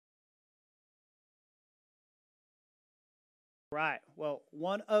Right. Well,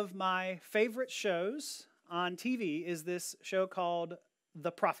 one of my favorite shows on TV is this show called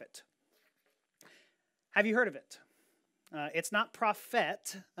The Prophet. Have you heard of it? It's not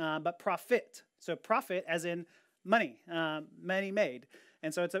prophet, but profit. So profit as in money, money made.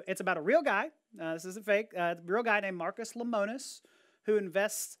 And so it's about a real guy. This isn't fake. A real guy named Marcus Lemonis who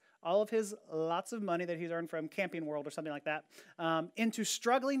invests all of his lots of money that he's earned from Camping World or something like that into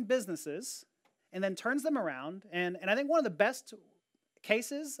struggling businesses and then turns them around. And I think one of the best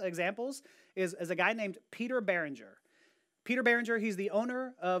examples, is a guy named Peter Barringer. Peter Barringer, he's the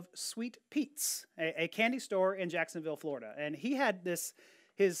owner of Sweet Pete's, a candy store in Jacksonville, Florida. And he had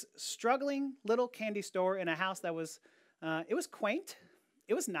his struggling little candy store in a house that was, it was quaint,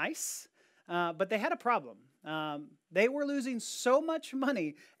 it was nice, but they had a problem. They were losing so much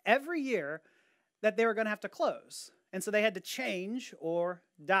money every year that they were going to have to close. And so they had to change or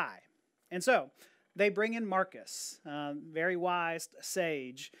die. And so they bring in Marcus, very wise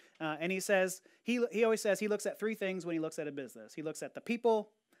sage, and he always says he looks at three things when he looks at a business. He looks at the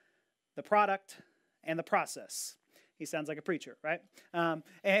people, the product, and the process. He sounds like a preacher, right?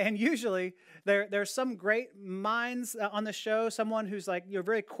 And usually there's some great minds on the show. Someone who's like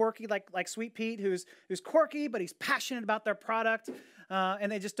very quirky, like Sweet Pete, who's quirky, but he's passionate about their product,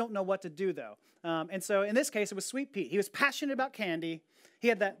 and they just don't know what to do though. And so in this case, it was Sweet Pete. He was passionate about candy. He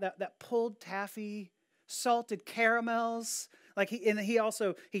had that pulled taffy, salted caramels.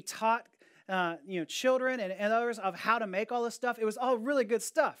 He taught children and others of how to make all this stuff. It was all really good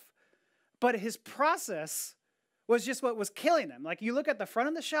stuff, but his process was just what was killing him. Like you look at the front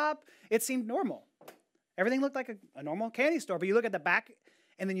of the shop, it seemed normal. Everything looked like a normal candy store, but you look at the back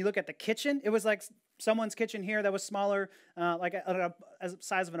and then you look at the kitchen, it was like someone's kitchen here that was smaller, as the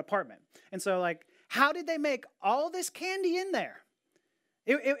size of an apartment. And so how did they make all this candy in there?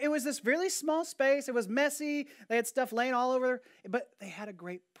 It was this really small space. It was messy. They had stuff laying all over, but they had a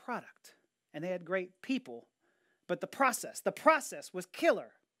great product and they had great people. But the process was killer.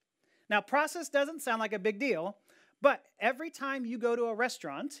 Now, process doesn't sound like a big deal, but every time you go to a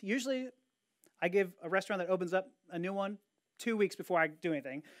restaurant, usually I give a restaurant that opens up a new one 2 weeks before I do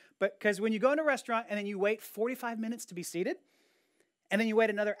anything. But because when you go into a restaurant and then you wait 45 minutes to be seated, and then you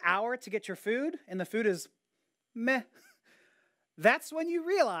wait another hour to get your food, and the food is meh, that's when you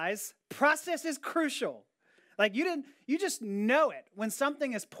realize process is crucial. Like you just know it when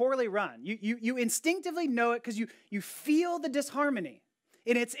something is poorly run. You instinctively know it because you feel the disharmony,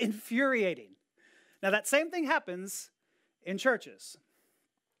 and it's infuriating. Now that same thing happens in churches.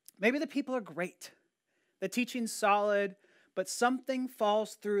 Maybe the people are great, the teaching's solid, but something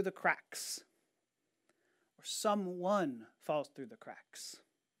falls through the cracks, or someone falls through the cracks.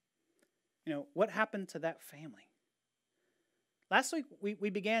 What happened to that family? Last week, we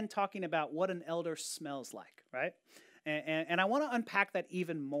began talking about what an elder smells like, right? And I want to unpack that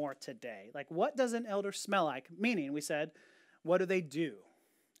even more today. Like, what does an elder smell like? Meaning, we said, what do they do?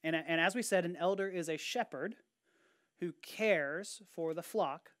 And as we said, an elder is a shepherd who cares for the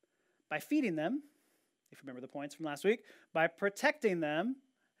flock by feeding them, if you remember the points from last week, by protecting them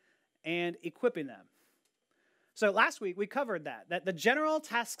and equipping them. So last week, we covered that the general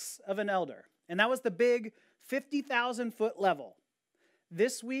tasks of an elder, and that was the big 50,000-foot level.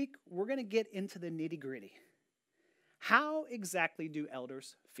 This week, we're going to get into the nitty-gritty. How exactly do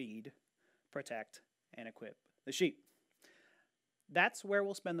elders feed, protect, and equip the sheep? That's where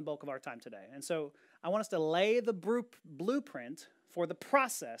we'll spend the bulk of our time today. And so I want us to lay the blueprint for the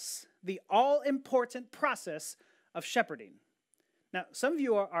process, the all-important process of shepherding. Now, some of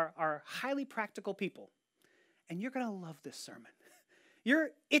you are highly practical people, and you're going to love this sermon.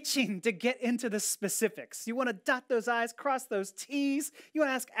 You're itching to get into the specifics. You want to dot those I's, cross those T's. You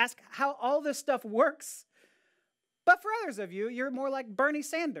want to ask how all this stuff works. But for others of you, you're more like Bernie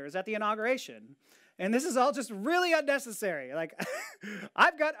Sanders at the inauguration. And this is all just really unnecessary. Like,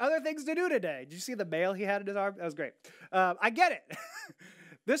 I've got other things to do today. Did you see the mail he had in his arm? That was great. I get it.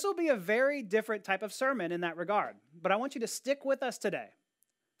 This will be a very different type of sermon in that regard. But I want you to stick with us today.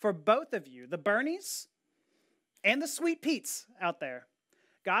 For both of you, the Bernies and the Sweet Petes out there,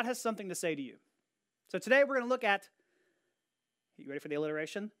 God has something to say to you. So today we're going to look at, you ready for the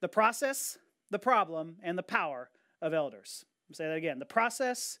alliteration? The process, the problem, and the power of elders. I'll say that again. The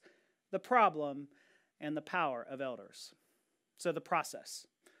process, the problem, and the power of elders. So the process.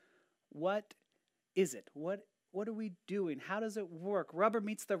 What is it? What are we doing? How does it work? Rubber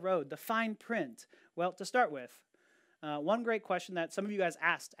meets the road, the fine print. Well, to start with, one great question that some of you guys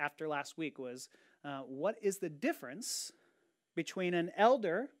asked after last week was, what is the difference between an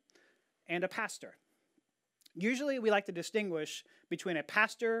elder and a pastor? Usually we like to distinguish between a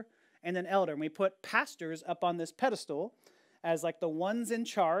pastor and an elder. And we put pastors up on this pedestal as like the ones in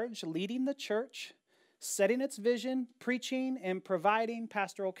charge, leading the church, setting its vision, preaching, and providing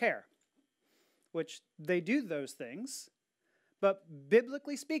pastoral care, which they do those things. But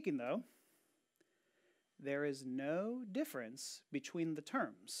biblically speaking, though, there is no difference between the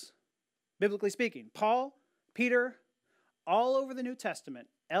terms. Biblically speaking, Paul, Peter, all over the New Testament,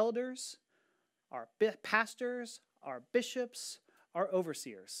 elders are pastors, are bishops, are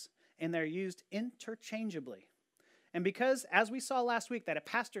overseers, and they're used interchangeably. And because, as we saw last week, that a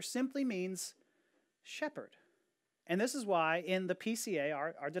pastor simply means shepherd. And this is why in the PCA,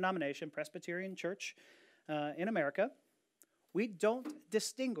 our denomination, Presbyterian Church in America, we don't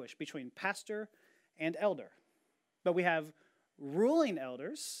distinguish between pastor and elder. But we have ruling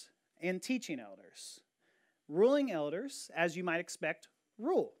elders and teaching elders. Ruling elders, as you might expect,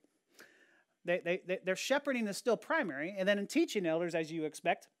 rule. Their shepherding is still primary, and then in teaching elders, as you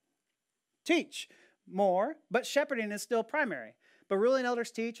expect, teach more, but shepherding is still primary. But ruling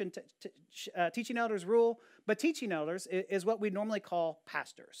elders teach, and teaching elders rule, but teaching elders is what we normally call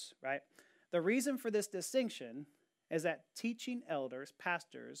pastors, right? The reason for this distinction is that teaching elders,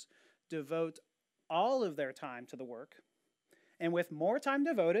 pastors, devote all of their time to the work, and with more time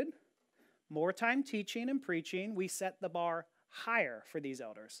devoted, more time teaching and preaching, we set the bar higher for these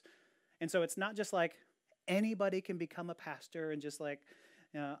elders. And so it's not just like anybody can become a pastor and just like,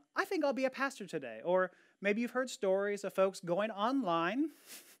 I think I'll be a pastor today. Or maybe you've heard stories of folks going online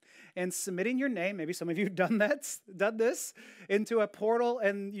and submitting your name. Maybe some of you have done this into a portal,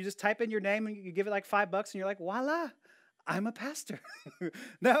 and you just type in your name and you give it like $5 and you're like, voila, I'm a pastor.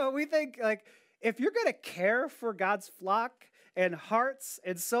 No, we think like if you're going to care for God's flock and hearts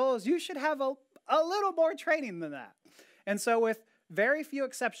and souls, you should have a little more training than that. And so with very few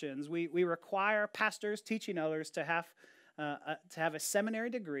exceptions, we require pastors, teaching elders to have a seminary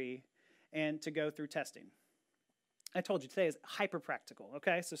degree and to go through testing. I told you today is hyper practical,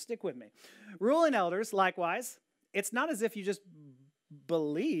 okay? So stick with me. Ruling elders, likewise, it's not as if you just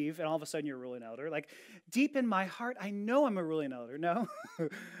believe and all of a sudden you're a ruling elder. Like deep in my heart, I know I'm a ruling elder. No,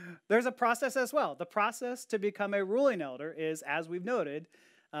 there's a process as well. The process to become a ruling elder is, as we've noted,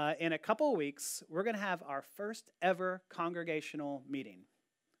 in a couple of weeks, we're going to have our first ever congregational meeting.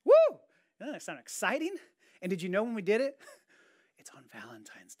 Woo! Doesn't that sound exciting? And did you know when we did it? It's on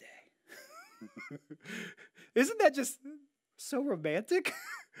Valentine's Day. Isn't that just so romantic?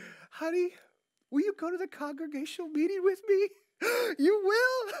 Honey, will you go to the congregational meeting with me? You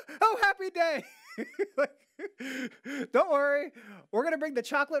will? Oh, happy day. Don't worry. We're going to bring the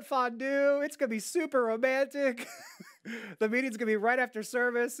chocolate fondue. It's going to be super romantic. The meeting's going to be right after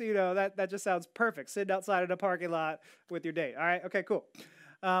service. You know, that just sounds perfect. Sitting outside in a parking lot with your date. All right? Okay, cool.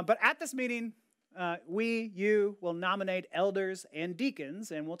 But at this meeting, you will nominate elders and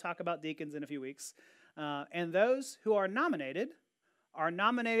deacons, and we'll talk about deacons in a few weeks. And those who are nominated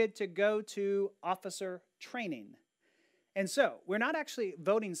to go to officer training. And so we're not actually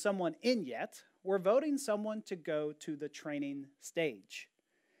voting someone in yet. We're voting someone to go to the training stage.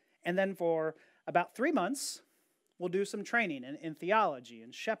 And then for about 3 months, we'll do some training in theology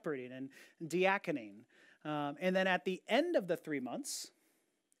and shepherding and diaconing. And then at the end of the 3 months,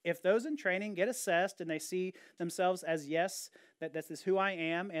 if those in training get assessed and they see themselves as, yes, that this is who I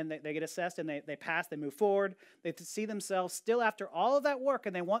am, and they get assessed and they pass, they move forward, they see themselves still after all of that work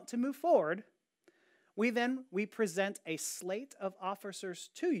and they want to move forward, we present a slate of officers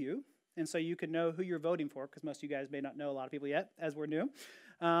to you, and so you can know who you're voting for, because most of you guys may not know a lot of people yet, as we're new.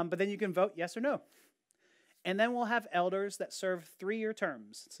 But then you can vote yes or no. And then we'll have elders that serve 3-year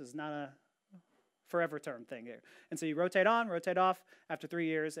terms. This is not a forever term thing here. And so you rotate on, rotate off after 3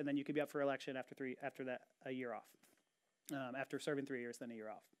 years, and then you can be up for election after that, a year off. After serving 3 years, then a year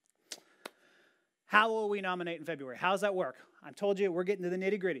off. How will we nominate in February? How does that work? I told you we're getting to the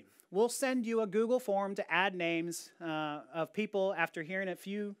nitty-gritty. We'll send you a Google form to add names of people. After hearing a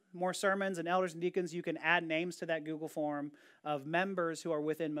few more sermons and elders and deacons, you can add names to that Google form of members who are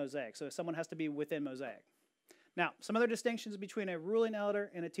within Mosaic. So someone has to be within Mosaic. Now, some other distinctions between a ruling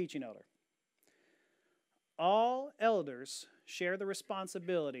elder and a teaching elder. All elders share the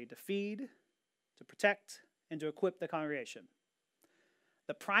responsibility to feed, to protect, and to equip the congregation.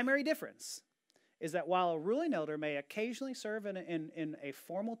 The primary difference is that while a ruling elder may occasionally serve in a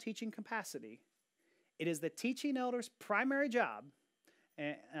formal teaching capacity, it is the teaching elder's primary job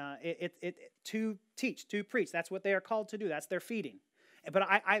to teach, to preach. That's what they are called to do. That's their feeding. But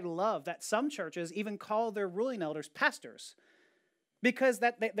I love that some churches even call their ruling elders pastors, because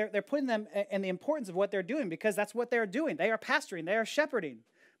they're putting them in the importance of what they're doing, because that's what they're doing. They are pastoring. They are shepherding.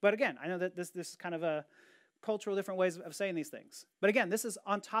 But again, I know that this is kind of a cultural different ways of saying these things. But again, this is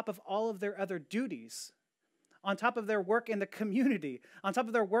on top of all of their other duties on top of their work in the community, on top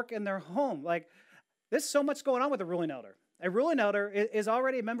of their work in their home. Like, there's so much going on with a ruling elder. A ruling elder is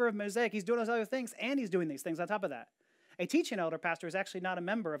already a member of Mosaic. He's doing those other things, and he's doing these things on top of that. A teaching elder pastor is actually not a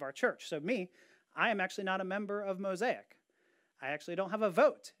member of our church. So I am actually not a member of Mosaic. I actually don't have a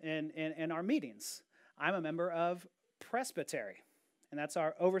vote in our meetings. I'm a member of Presbytery, and that's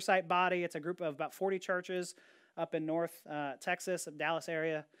our oversight body. It's a group of about 40 churches up in North Texas, Dallas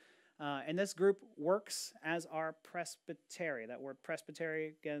area. And this group works as our presbytery. That word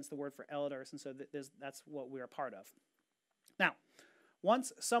presbytery, again, is the word for elders, and so that's what we're a part of. Now,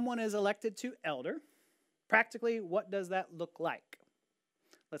 once someone is elected to elder, practically, what does that look like?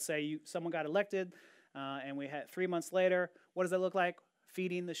 Let's say someone got elected, and we had 3 months later. What does that look like?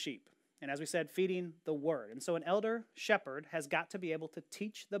 Feeding the sheep. And as we said, feeding the word. And so an elder shepherd has got to be able to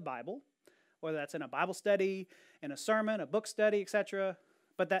teach the Bible, whether that's in a Bible study, in a sermon, a book study, etc.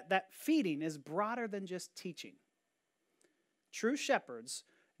 But that feeding is broader than just teaching. True shepherds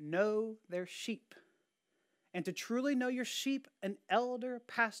know their sheep. And to truly know your sheep, an elder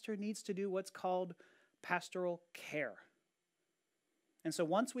pastor needs to do what's called pastoral care. And so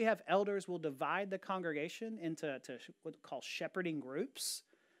once we have elders, we'll divide the congregation into what we call shepherding groups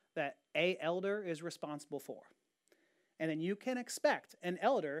that a elder is responsible for. And then you can expect an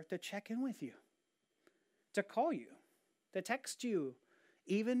elder to check in with you, to call you, to text you,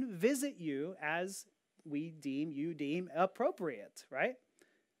 even visit you as you deem appropriate, right?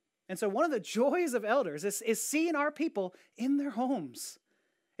 And so one of the joys of elders is seeing our people in their homes.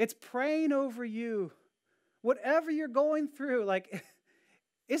 It's praying over you. Whatever you're going through, like,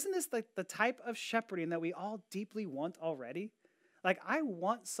 isn't this like the type of shepherding that we all deeply want already? Like, I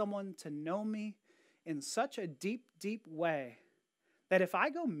want someone to know me in such a deep, deep way that if I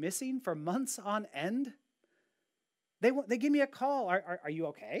go missing for months on end, they give me a call. Are you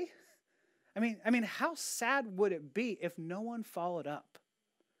okay? I mean, how sad would it be if no one followed up?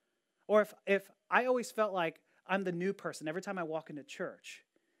 Or if I always felt like I'm the new person every time I walk into church.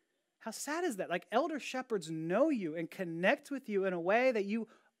 How sad is that? Like, elder shepherds know you and connect with you in a way that you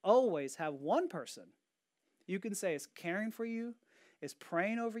always have one person you can say is caring for you, is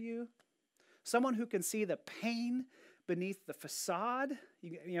praying over you, someone who can see the pain beneath the facade.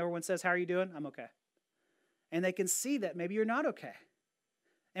 Everyone says, how are you doing? I'm okay. And they can see that maybe you're not okay.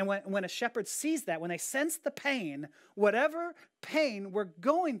 And when a shepherd sees that, when they sense the pain, whatever pain we're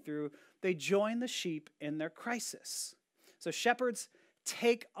going through, they join the sheep in their crisis. So shepherds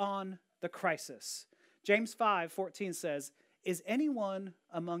take on the crisis. James 5:14 says, is anyone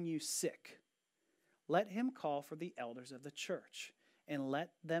among you sick? Let him call for the elders of the church, and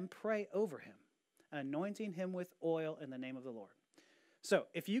let them pray over him, anointing him with oil in the name of the Lord. So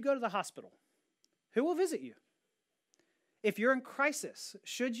if you go to the hospital, who will visit you? If you're in crisis,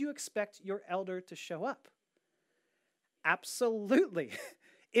 should you expect your elder to show up? Absolutely.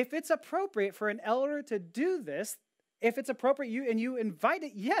 If it's appropriate for an elder to do this, if it's appropriate and you invite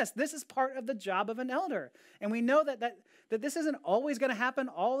it, yes, this is part of the job of an elder. And we know that this isn't always going to happen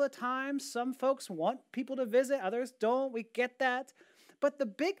all the time. Some folks want people to visit, others don't. We get that. But the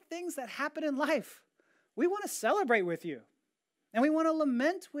big things that happen in life, we want to celebrate with you. And we want to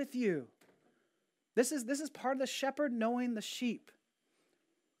lament with you. This is part of the shepherd knowing the sheep.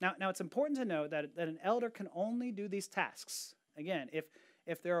 Now it's important to know that an elder can only do these tasks, again,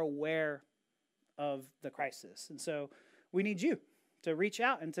 if they're aware of the crisis. And so we need you to reach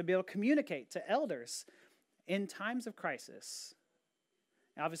out and to be able to communicate to elders in times of crisis.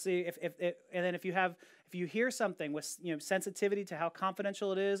 Obviously, if you hear something with sensitivity to how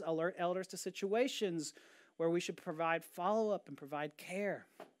confidential it is, alert elders to situations where we should provide follow-up and provide care.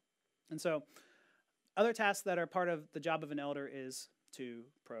 And so other tasks that are part of the job of an elder is to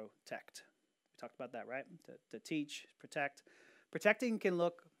protect. We talked about that, right? To teach, protect. Protecting can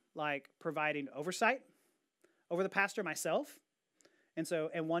look like providing oversight over the pastor, myself,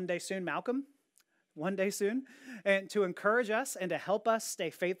 and one day soon, Malcolm, and to encourage us and to help us stay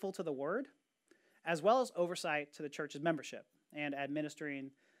faithful to the word, as well as oversight to the church's membership and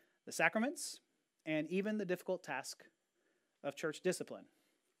administering the sacraments and even the difficult task of church discipline.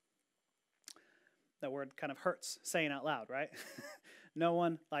 That word kind of hurts saying out loud, right? No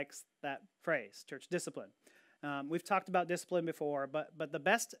one likes that phrase, church discipline. We've talked about discipline before, but the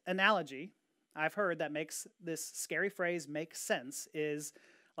best analogy I've heard that makes this scary phrase make sense is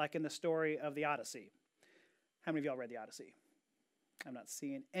like in the story of the Odyssey. How many of y'all read the Odyssey? I'm not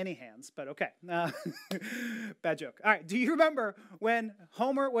seeing any hands, but okay. Bad joke. All right, do you remember when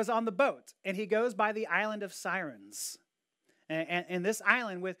Homer was on the boat and he goes by the island of Sirens? And this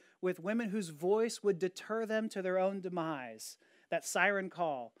island with women whose voice would deter them to their own demise, that siren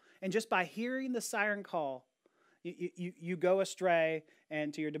call. And just by hearing the siren call, you go astray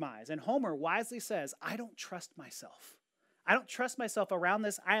and to your demise. And Homer wisely says, I don't trust myself. I don't trust myself around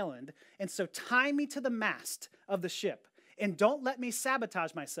this island, and so tie me to the mast of the ship, and don't let me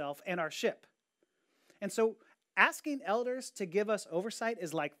sabotage myself and our ship. And so asking elders to give us oversight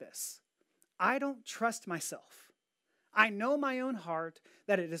is like this. I don't trust myself. I know my own heart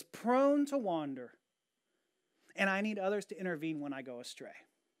that it is prone to wander, and I need others to intervene when I go astray.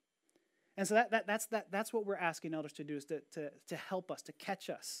 And so that's what we're asking elders to do, is to help us, to catch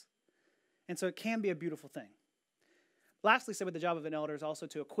us. And so it can be a beautiful thing. Lastly, said with the job of an elder is also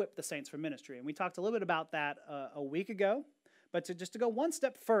to equip the saints for ministry. And we talked a little bit about that a week ago. But just to go one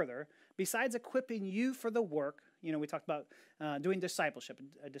step further, besides equipping you for the work, we talked about doing discipleship,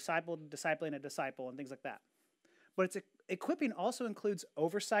 a disciple discipling a disciple and things like that. But equipping also includes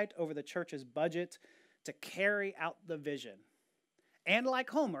oversight over the church's budget to carry out the vision. And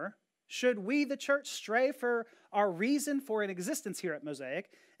like Homer, should we, the church, stray for our reason for an existence here at Mosaic,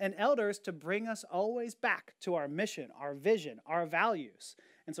 and elders to bring us always back to our mission, our vision, our values.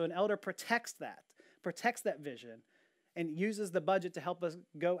 And so an elder protects that vision, and uses the budget to help us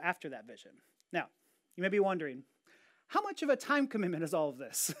go after that vision. Now, you may be wondering, how much of a time commitment is all of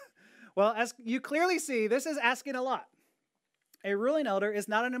this? Well, as you clearly see, this is asking a lot. A ruling elder is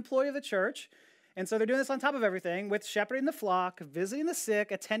not an employee of the church, and so they're doing this on top of everything with shepherding the flock, visiting the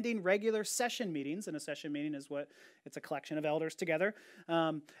sick, attending regular session meetings, and a session meeting is it's a collection of elders together,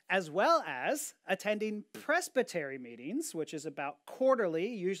 as well as attending presbytery meetings, which is about quarterly,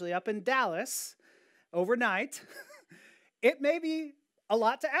 usually up in Dallas, overnight. It may be a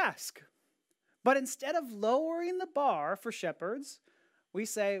lot to ask, but instead of lowering the bar for shepherds, we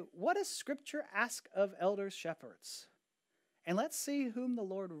say, what does Scripture ask of elders shepherds? And let's see whom the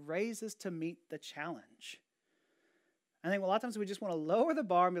Lord raises to meet the challenge. I think a lot of times we just want to lower the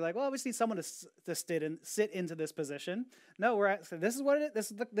bar and be like, well, we just need someone to sit into this position. No, this is what it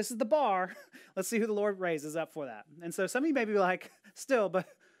is. This is the bar. Let's see who the Lord raises up for that. And so some of you may be like, still, but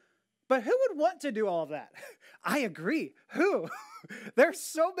who would want to do all of that? I agree. Who? There's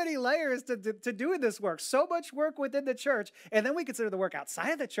so many layers to doing this work, so much work within the church, and then we consider the work outside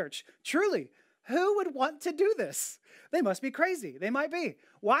of the church. Truly, who would want to do this? They must be crazy. They might be.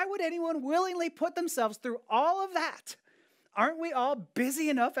 Why would anyone willingly put themselves through all of that? Aren't we all busy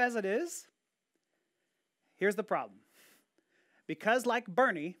enough as it is? Here's the problem. Because like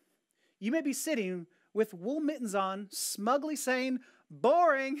Bernie, you may be sitting with wool mittens on, smugly saying,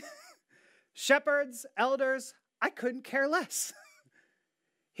 boring. Shepherds, elders, I couldn't care less.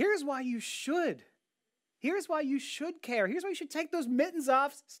 Here's why you should. Here's why you should care. Here's why you should take those mittens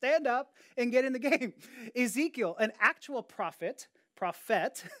off, stand up, and get in the game. Ezekiel, an actual prophet,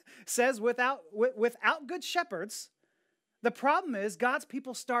 says without good shepherds, the problem is God's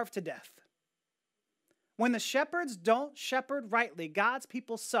people starve to death. When the shepherds don't shepherd rightly, God's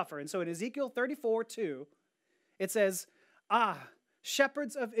people suffer. And so in Ezekiel 34:2, it says,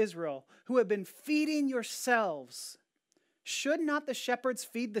 shepherds of Israel, who have been feeding yourselves, should not the shepherds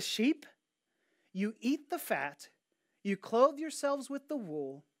feed the sheep? You eat the fat, you clothe yourselves with the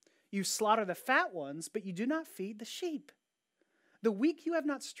wool, you slaughter the fat ones, but you do not feed the sheep. The weak you have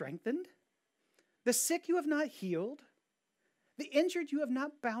not strengthened, the sick you have not healed, the injured you have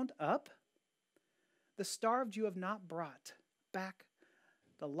not bound up, the starved you have not brought back,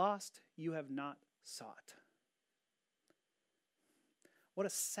 the lost you have not sought. What a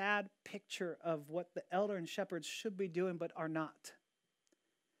sad picture of what the elder and shepherds should be doing but are not.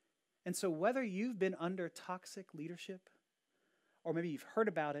 And so whether you've been under toxic leadership or maybe you've heard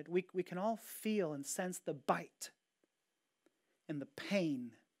about it, we can all feel and sense the bite and the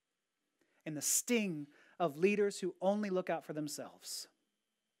pain and the sting of leaders who only look out for themselves.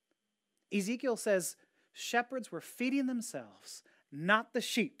 Ezekiel says shepherds were feeding themselves, not the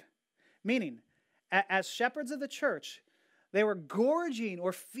sheep. Meaning, as shepherds of the church, they were gorging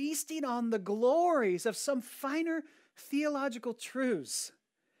or feasting on the glories of some finer theological truths,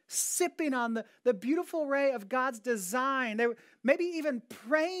 sipping on the beautiful ray of God's design. They were maybe even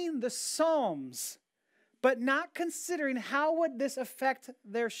praying the Psalms, but not considering how would this affect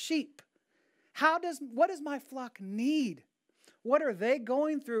their sheep. What does my flock need? What are they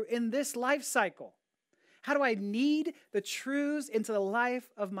going through in this life cycle? How do I knead the truths into the life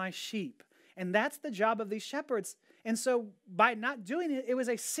of my sheep? And that's the job of these shepherds. And so by not doing it, it was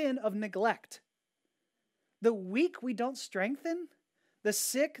a sin of neglect. The weak we don't strengthen. The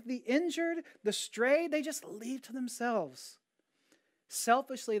sick, the injured, the stray, they just leave to themselves.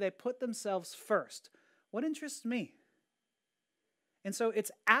 Selfishly, they put themselves first. What interests me? And so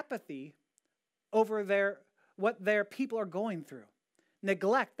it's apathy over what their people are going through.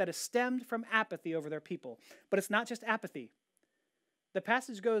 neglect that is stemmed from apathy over their people. But it's not just apathy. The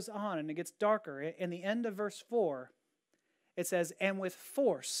passage goes on and it gets darker. In the end of verse 4, it says, "And with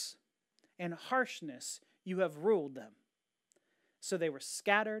force and harshness you have ruled them. So they were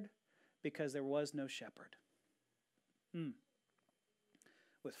scattered because there was no shepherd."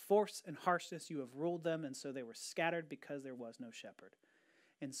 With force and harshness you have ruled them, and so they were scattered because there was no shepherd.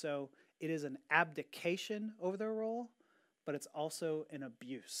 And so it is an abdication over their role, but it's also an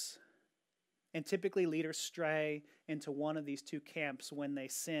abuse. And typically leaders stray into one of these two camps when they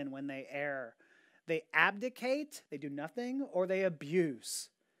sin, when they err. They abdicate, they do nothing, or they abuse.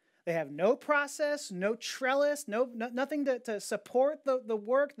 They have no process, no trellis, nothing to support the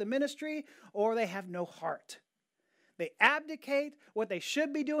work, the ministry, or they have no heart. They abdicate what they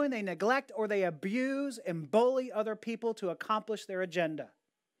should be doing, they neglect, or they abuse and bully other people to accomplish their agenda.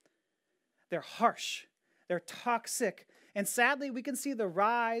 They're harsh, they're toxic, and sadly we can see the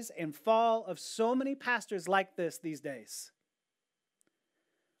rise and fall of so many pastors like this these days.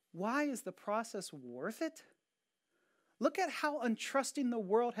 Why is the process worth it? Look at how untrusting the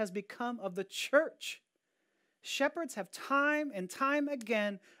world has become of the church. Shepherds have time and time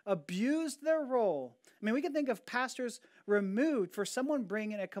again abused their role. I mean, we can think of pastors removed for someone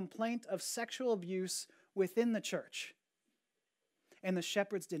bringing a complaint of sexual abuse within the church. And the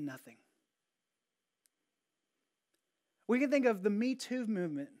shepherds did nothing. We can think of the Me Too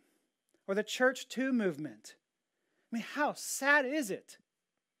movement or the Church Too movement. I mean, how sad is it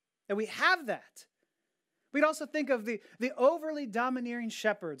that we have that? We'd also think of the overly domineering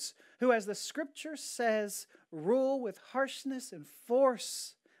shepherds who, as the scripture says, rule with harshness and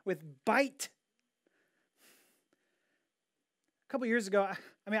force, with bite. A couple years ago,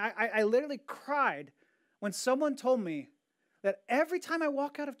 I literally cried when someone told me that every time I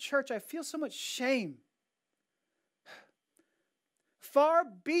walk out of church, I feel so much shame. Far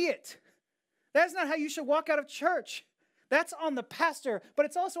be it. That's not how you should walk out of church. That's on the pastor, but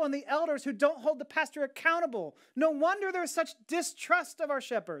it's also on the elders who don't hold the pastor accountable. No wonder there's such distrust of our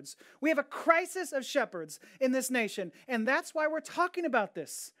shepherds. We have a crisis of shepherds in this nation, and that's why we're talking about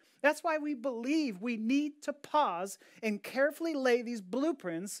this. That's why we believe we need to pause and carefully lay these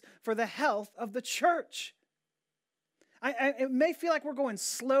blueprints for the health of the church. It may feel like we're going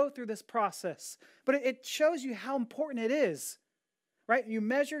slow through this process, but it shows you how important it is, right? You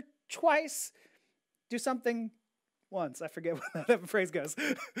measure twice, do something once. I forget what that phrase goes.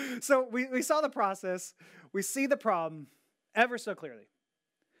 So we saw the process. We see the problem ever so clearly.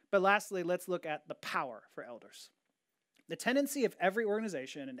 But lastly, let's look at the power for elders. The tendency of every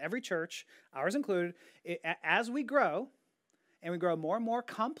organization and every church, ours included, as we grow, and we grow more and more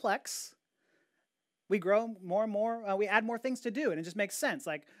complex, we grow more and more, we add more things to do, and it just makes sense.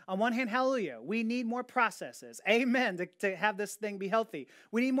 Like, on one hand, hallelujah, we need more processes. Amen, to have this thing be healthy.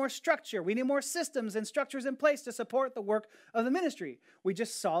 We need more structure. We need more systems and structures in place to support the work of the ministry. We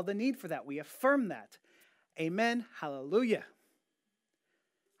just saw the need for that. We affirm that. Amen, hallelujah.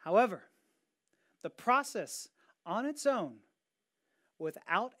 However, the process on its own,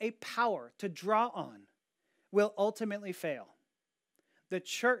 without a power to draw on, will ultimately fail. The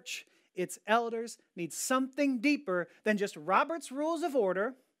church, its elders, need something deeper than just Robert's Rules of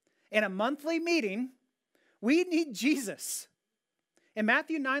Order and a monthly meeting. We need Jesus. In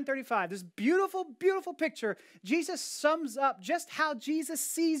Matthew 9:35, this beautiful, beautiful picture, Jesus sums up just how Jesus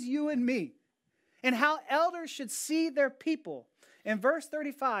sees you and me and how elders should see their people. In verse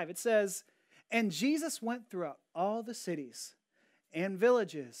 35, it says, "And Jesus went throughout all the cities and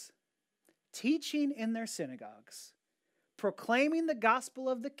villages, teaching in their synagogues, proclaiming the gospel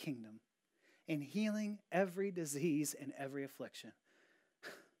of the kingdom, and healing every disease and every affliction."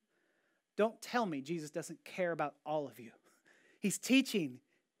 Don't tell me Jesus doesn't care about all of you. He's teaching,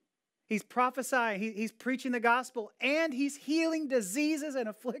 he's prophesying, he's preaching the gospel, and he's healing diseases and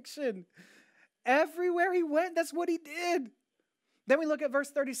affliction. Everywhere he went, that's what he did. Then we look at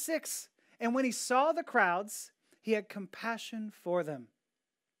verse 36. "And when he saw the crowds, he had compassion for them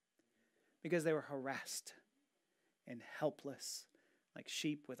because they were harassed and helpless like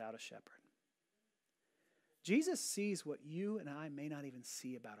sheep without a shepherd." Jesus sees what you and I may not even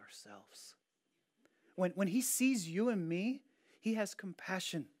see about ourselves. When he sees you and me, he has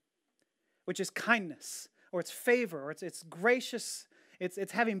compassion, which is kindness, or it's favor, or it's gracious,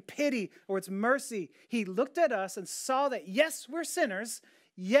 it's having pity, or it's mercy. He looked at us and saw that, yes, we're sinners,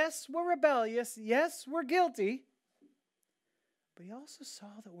 yes, we're rebellious, yes, we're guilty, but he also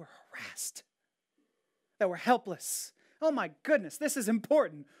saw that we're harassed, that we're helpless. Oh my goodness, this is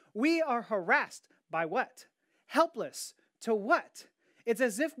important. We are harassed by what? Helpless to what? It's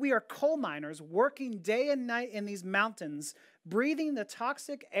as if we are coal miners working day and night in these mountains, breathing the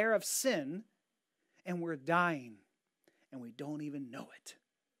toxic air of sin, and we're dying, and we don't even know it.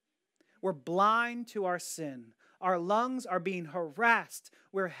 We're blind to our sin. Our lungs are being harassed.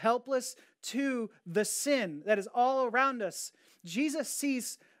 We're helpless to the sin that is all around us. Jesus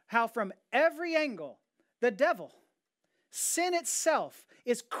sees how from every angle, the devil, sin itself,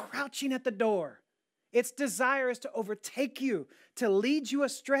 is crouching at the door. Its desire is to overtake you, to lead you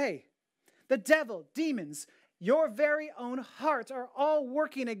astray. The devil, demons, your very own hearts are all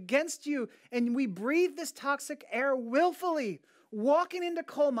working against you, and we breathe this toxic air willfully, walking into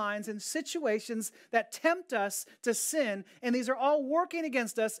coal mines and situations that tempt us to sin, and these are all working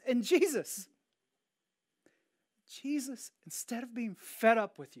against us. And Jesus, instead of being fed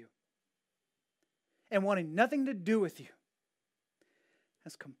up with you and wanting nothing to do with you,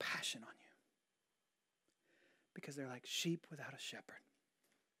 has compassion on you. Because they're like sheep without a shepherd,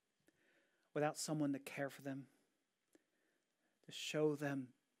 without someone to care for them, to show them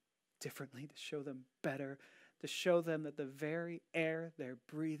differently, to show them better, to show them that the very air they're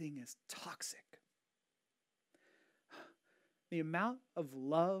breathing is toxic. The amount of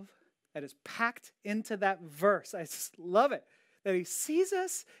love that is packed into that verse, I just love it, that he sees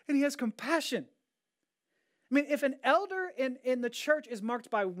us and he has compassion. I mean, if an elder in the church is marked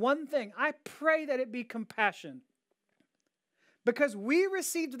by one thing, I pray that it be compassion. Because we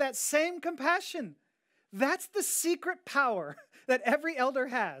received that same compassion. That's the secret power that every elder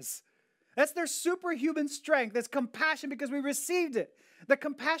has. That's their superhuman strength. It's compassion because we received it. The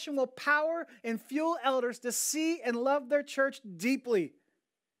compassion will power and fuel elders to see and love their church deeply.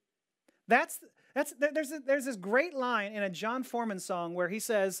 There's this great line in a John Foreman song where he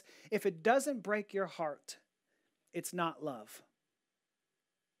says, if it doesn't break your heart, it's not love.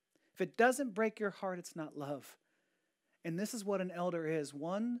 If it doesn't break your heart, it's not love. And this is what an elder is,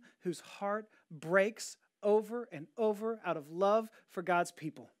 one whose heart breaks over and over out of love for God's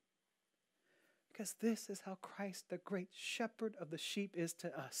people. Because this is how Christ, the great shepherd of the sheep, is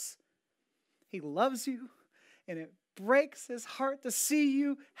to us. He loves you, and it breaks his heart to see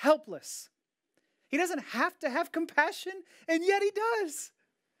you helpless. He doesn't have to have compassion, and yet he does.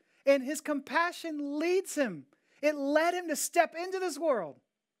 And his compassion leads him. It led him to step into this world.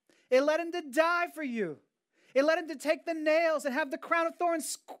 It led him to die for you. It led him to take the nails and have the crown of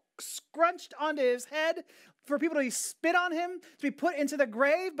thorns scrunched onto his head for people to spit on him, to be put into the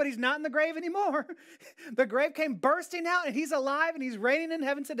grave, but he's not in the grave anymore. The grave came bursting out, and he's alive, and he's reigning in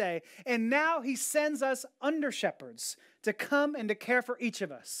heaven today. And now he sends us under shepherds to come and to care for each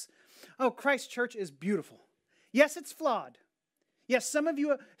of us. Oh, Christ Church is beautiful. Yes, it's flawed. Yes, some of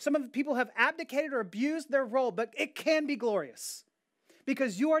the people have abdicated or abused their role, but it can be glorious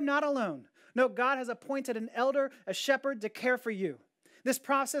because you are not alone. No, God has appointed an elder, a shepherd, to care for you. This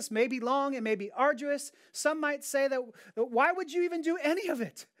process may be long, it may be arduous. Some might say that why would you even do any of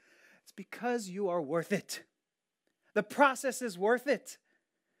it? It's because you are worth it. The process is worth it.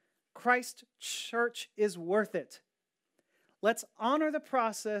 Christ Church is worth it. Let's honor the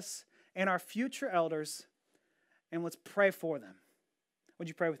process and our future elders, and let's pray for them. Would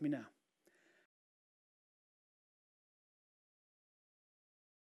you pray with me now?